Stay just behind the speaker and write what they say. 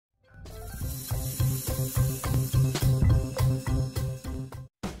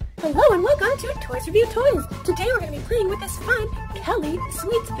Hello and welcome to Toys Review Toys. Today we're going to be playing with this fun Kelly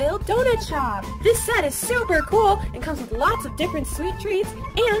Sweetsville Donut Shop. This set is super cool and comes with lots of different sweet treats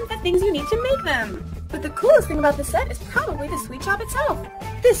and the things you need to make them. But the coolest thing about this set is probably the sweet shop itself.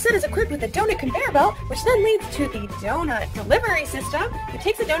 This set is equipped with a donut conveyor belt, which then leads to the donut delivery system that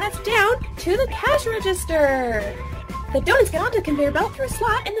takes the donuts down to the cash register. The donuts get onto the conveyor belt through a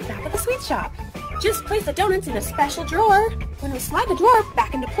slot in the back of the sweet shop. Just place the donuts in a special drawer. When we slide the drawer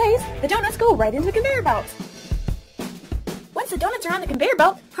back into place, the donuts go right into the conveyor belt. Once the donuts are on the conveyor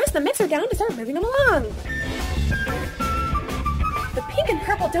belt, press the mixer down to start moving them along. The pink and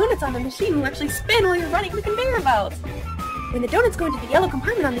purple donuts on the machine will actually spin while you're running the conveyor belt. When the donuts go into the yellow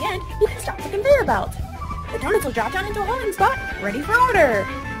compartment on the end, you can stop the conveyor belt. The donuts will drop down into a holding spot, ready for order.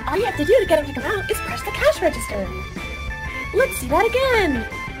 All you have to do to get them to come out is press the cash register. Let's see that again.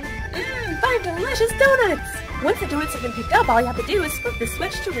 5 delicious donuts! Once the donuts have been picked up, all you have to do is flip the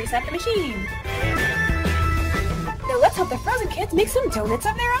switch to reset the machine. Now let's help the frozen kids make some donuts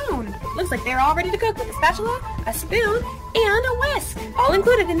of their own. Looks like they're all ready to cook with a spatula, a spoon, and a whisk, all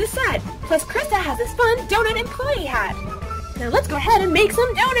included in this set. Plus Krista has this fun donut employee hat. Now let's go ahead and make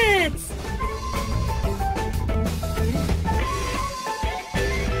some donuts!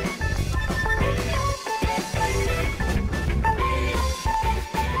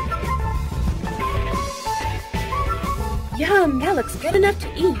 Yum, that looks good enough to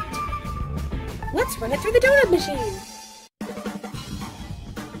eat. Let's run it through the donut machine.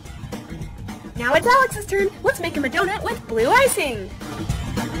 Now it's Alex's turn. Let's make him a donut with blue icing.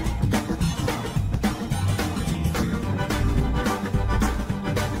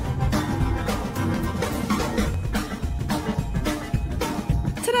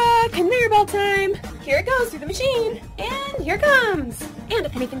 Ta-da! Conveyor belt time. Here it goes through the machine. And here it comes. And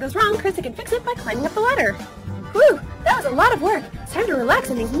if anything goes wrong, Krista can fix it by climbing up the ladder. Whew, that was a lot of work. It's time to relax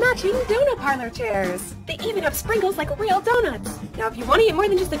in these matching donut parlor chairs. They even have sprinkles like real donuts. Now if you want to eat more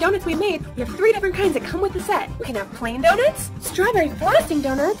than just the donuts we made, we have 3 different kinds that come with the set. We can have plain donuts, strawberry frosting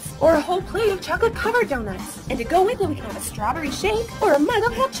donuts, or a whole plate of chocolate covered donuts. And to go with it, we can have a strawberry shake or a mug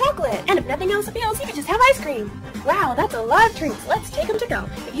of hot chocolate. And if nothing else appeals, you can just have ice cream. Wow, that's a lot of treats. Let's take them to go.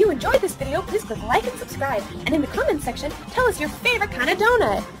 If you enjoyed this video, please click like and subscribe. And in the comments section, tell us your favorite kind of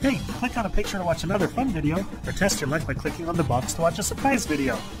donut. Hey, click on a picture to watch another fun video, or test your luck by clicking on the box to watch a surprise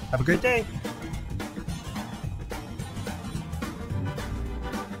video. Have a great day!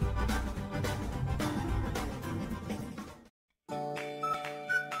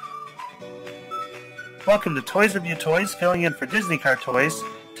 Welcome to Toys Review Toys, filling in for Disney Car Toys.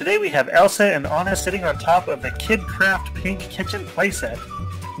 Today we have Elsa and Anna sitting on top of the KidCraft Pink Kitchen playset.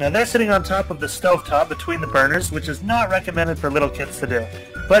 Now they're sitting on top of the stovetop between the burners, which is not recommended for little kids to do.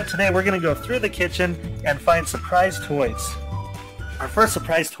 But today we're going to go through the kitchen and find surprise toys. Our first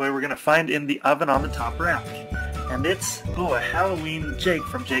surprise toy we're going to find in the oven on the top rack. And it's, a Halloween Jake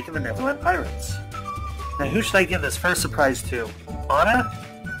from Jake and the Neverland Pirates. Now who should I give this first surprise to? Anna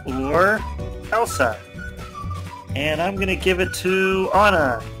or Elsa? And I'm going to give it to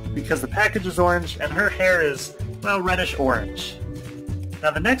Anna, because the package is orange and her hair is, well, reddish orange.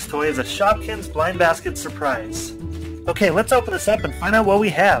 Now the next toy is a Shopkins Blind Basket Surprise. Okay, let's open this up and find out what we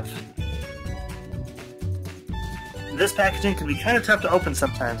have. This packaging can be kind of tough to open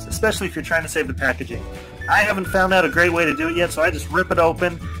sometimes, especially if you're trying to save the packaging. I haven't found out a great way to do it yet, so I just rip it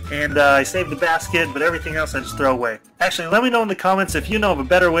open and I save the basket, but everything else I just throw away. Actually, let me know in the comments if you know of a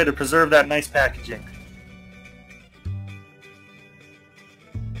better way to preserve that nice packaging.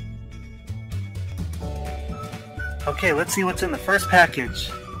 Okay, let's see what's in the first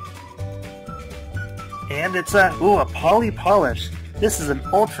package. And it's a Polly Polish. This is an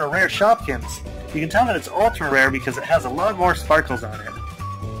ultra rare Shopkins. You can tell that it's ultra rare because it has a lot more sparkles on it.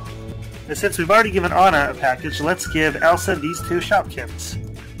 And since we've already given Anna a package, let's give Elsa these 2 Shopkins.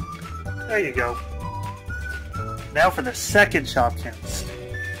 There you go. Now for the second Shopkins.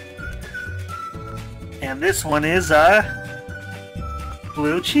 And this one is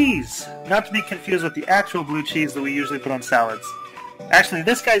blue cheese. Not to be confused with the actual blue cheese that we usually put on salads. Actually,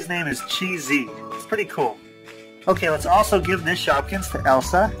 this guy's name is Cheesy. It's pretty cool. Okay, let's also give this Shopkins to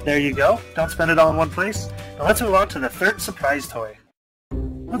Elsa. There you go. Don't spend it all in one place. Now let's move on to the third surprise toy.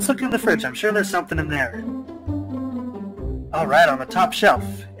 Let's look in the fridge. I'm sure there's something in there. Alright, on the top shelf.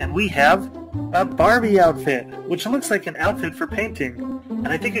 And we have a Barbie outfit, which looks like an outfit for painting. And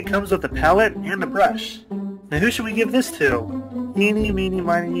I think it comes with a palette and a brush. Now who should we give this to? Eeny, meeny,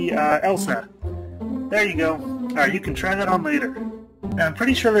 miny, Elsa. There you go. Alright, you can try that on later. And I'm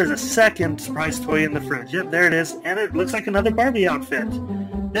pretty sure there's a second surprise toy in the fridge. Yep, there it is. And it looks like another Barbie outfit.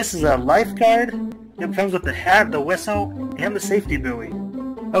 This is a lifeguard. It comes with the hat, the whistle, and the safety buoy.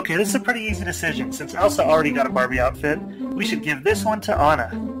 Okay, this is a pretty easy decision. Since Elsa already got a Barbie outfit, we should give this one to Anna.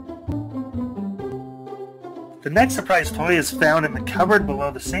 The next surprise toy is found in the cupboard below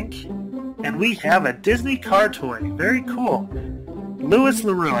the sink, and we have a Disney car toy. Very cool. Louis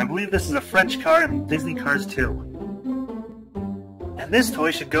Leroux. I believe this is a French car and Disney cars too. And this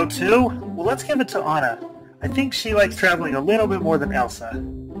toy should go to... well, let's give it to Anna. I think she likes traveling a little bit more than Elsa.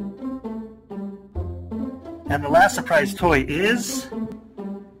 And the last surprise toy is...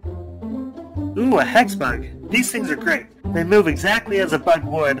 ooh, a hex bug. These things are great. They move exactly as a bug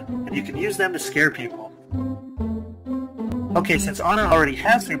would, and you can use them to scare people. Okay, since Anna already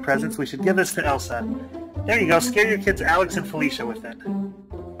has 3 presents, we should give this to Elsa. There you go, scare your kids Alex and Felicia with it.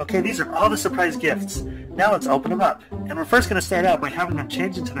 Okay, these are all the surprise gifts. Now let's open them up. And we're first going to start out by having them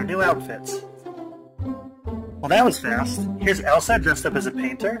change into their new outfits. Well, that was fast. Here's Elsa dressed up as a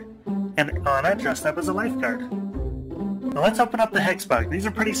painter, and Anna dressed up as a lifeguard. Now let's open up the hex bug. These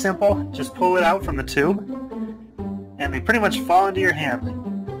are pretty simple. Just pull it out from the tube, and they pretty much fall into your hand.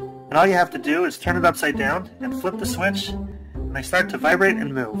 And all you have to do is turn it upside down and flip the switch, and they start to vibrate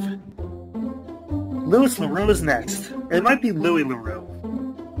and move. Louis Leroux is next. Or it might be Louis Leroux.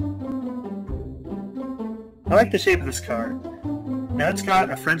 I like the shape of this car. Now it's got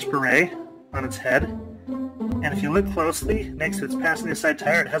a French beret on its head, and if you look closely, next to its passenger side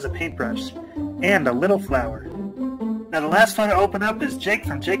tire it has a paintbrush and a little flower. Now the last one to open up is Jake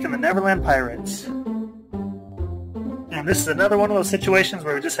from Jake and the Neverland Pirates. And this is another one of those situations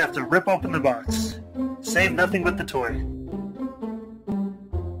where we just have to rip open the box. Save nothing but the toy.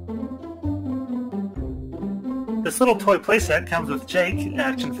 This little toy playset comes with Jake,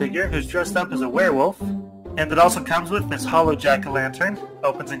 action figure, who's dressed up as a werewolf. And it also comes with this hollow jack-o'-lantern,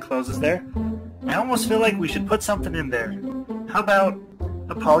 opens and closes there. I almost feel like we should put something in there. How about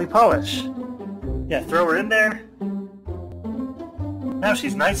a Polly Polish? Yeah, throw her in there. Now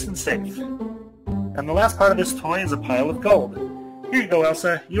she's nice and safe. And the last part of this toy is a pile of gold. Here you go,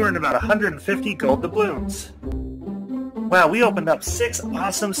 Elsa. You earned about 150 gold doubloons. Wow, we opened up 6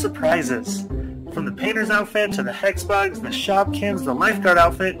 awesome surprises. From the painter's outfit to the hex bugs, the Shopkins, the lifeguard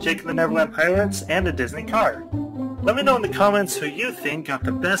outfit, Jake and the Neverland Pirates, and a Disney car. Let me know in the comments who you think got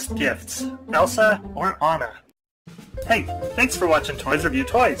the best gifts, Elsa or Anna. Hey, thanks for watching Toys Review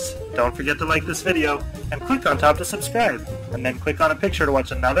Toys. Don't forget to like this video, and click on top to subscribe, and then click on a picture to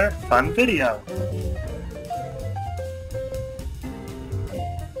watch another fun video.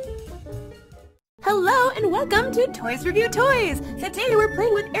 Hello and welcome to Toys Review Toys! Today we're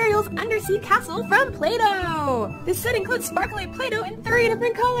playing with Ariel's Undersea Castle from Play-Doh! This set includes sparkly Play-Doh in 3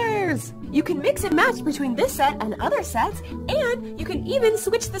 different colors! You can mix and match between this set and other sets, and you can even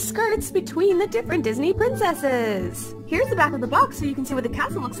switch the skirts between the different Disney princesses! Here's the back of the box so you can see what the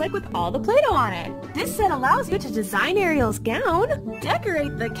castle looks like with all the Play-Doh on it! This set allows you to design Ariel's gown,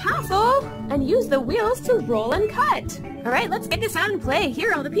 decorate the castle, and use the wheels to roll and cut! Alright, let's get this out and play.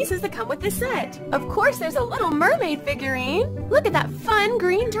 Here are all the pieces that come with this set. Of course, there's a little mermaid figurine. Look at that fun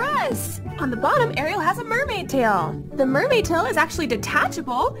green dress. On the bottom, Ariel has a mermaid tail. The mermaid tail is actually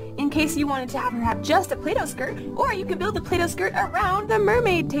detachable in case you wanted to have her have just a Play-Doh skirt, or you can build the Play-Doh skirt around the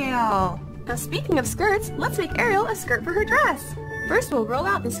mermaid tail. Now speaking of skirts, let's make Ariel a skirt for her dress. First, we'll roll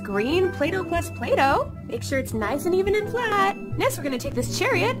out this green Play-Doh plus Play-Doh. Make sure it's nice and even and flat. Next, we're going to take this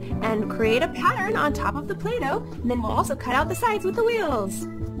chariot and create a pattern on top of the Play-Doh, and then we'll also cut out the sides with the wheels.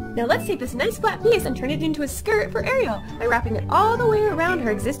 Now let's take this nice flat piece and turn it into a skirt for Ariel by wrapping it all the way around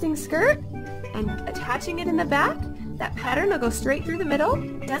her existing skirt and attaching it in the back. That pattern will go straight through the middle.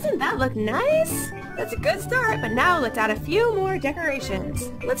 Doesn't that look nice? That's a good start, but now let's add a few more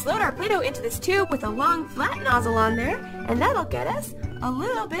decorations. Let's load our Play-Doh into this tube with a long flat nozzle on there, and that'll get us a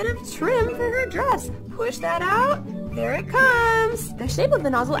little bit of trim for her dress. Push that out. There it comes. The shape of the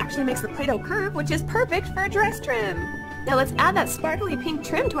nozzle actually makes the Play-Doh curve, which is perfect for dress trim. Now let's add that sparkly pink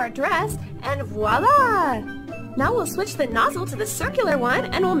trim to our dress, and voila! Now we'll switch the nozzle to the circular one,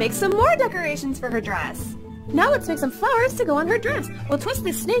 and we'll make some more decorations for her dress. Now let's make some flowers to go on her dress. We'll twist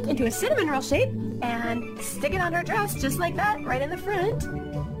this snake into a cinnamon roll shape and stick it on her dress just like that, right in the front.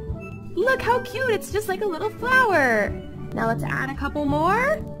 Look how cute, it's just like a little flower. Now let's add a couple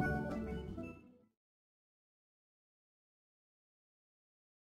more.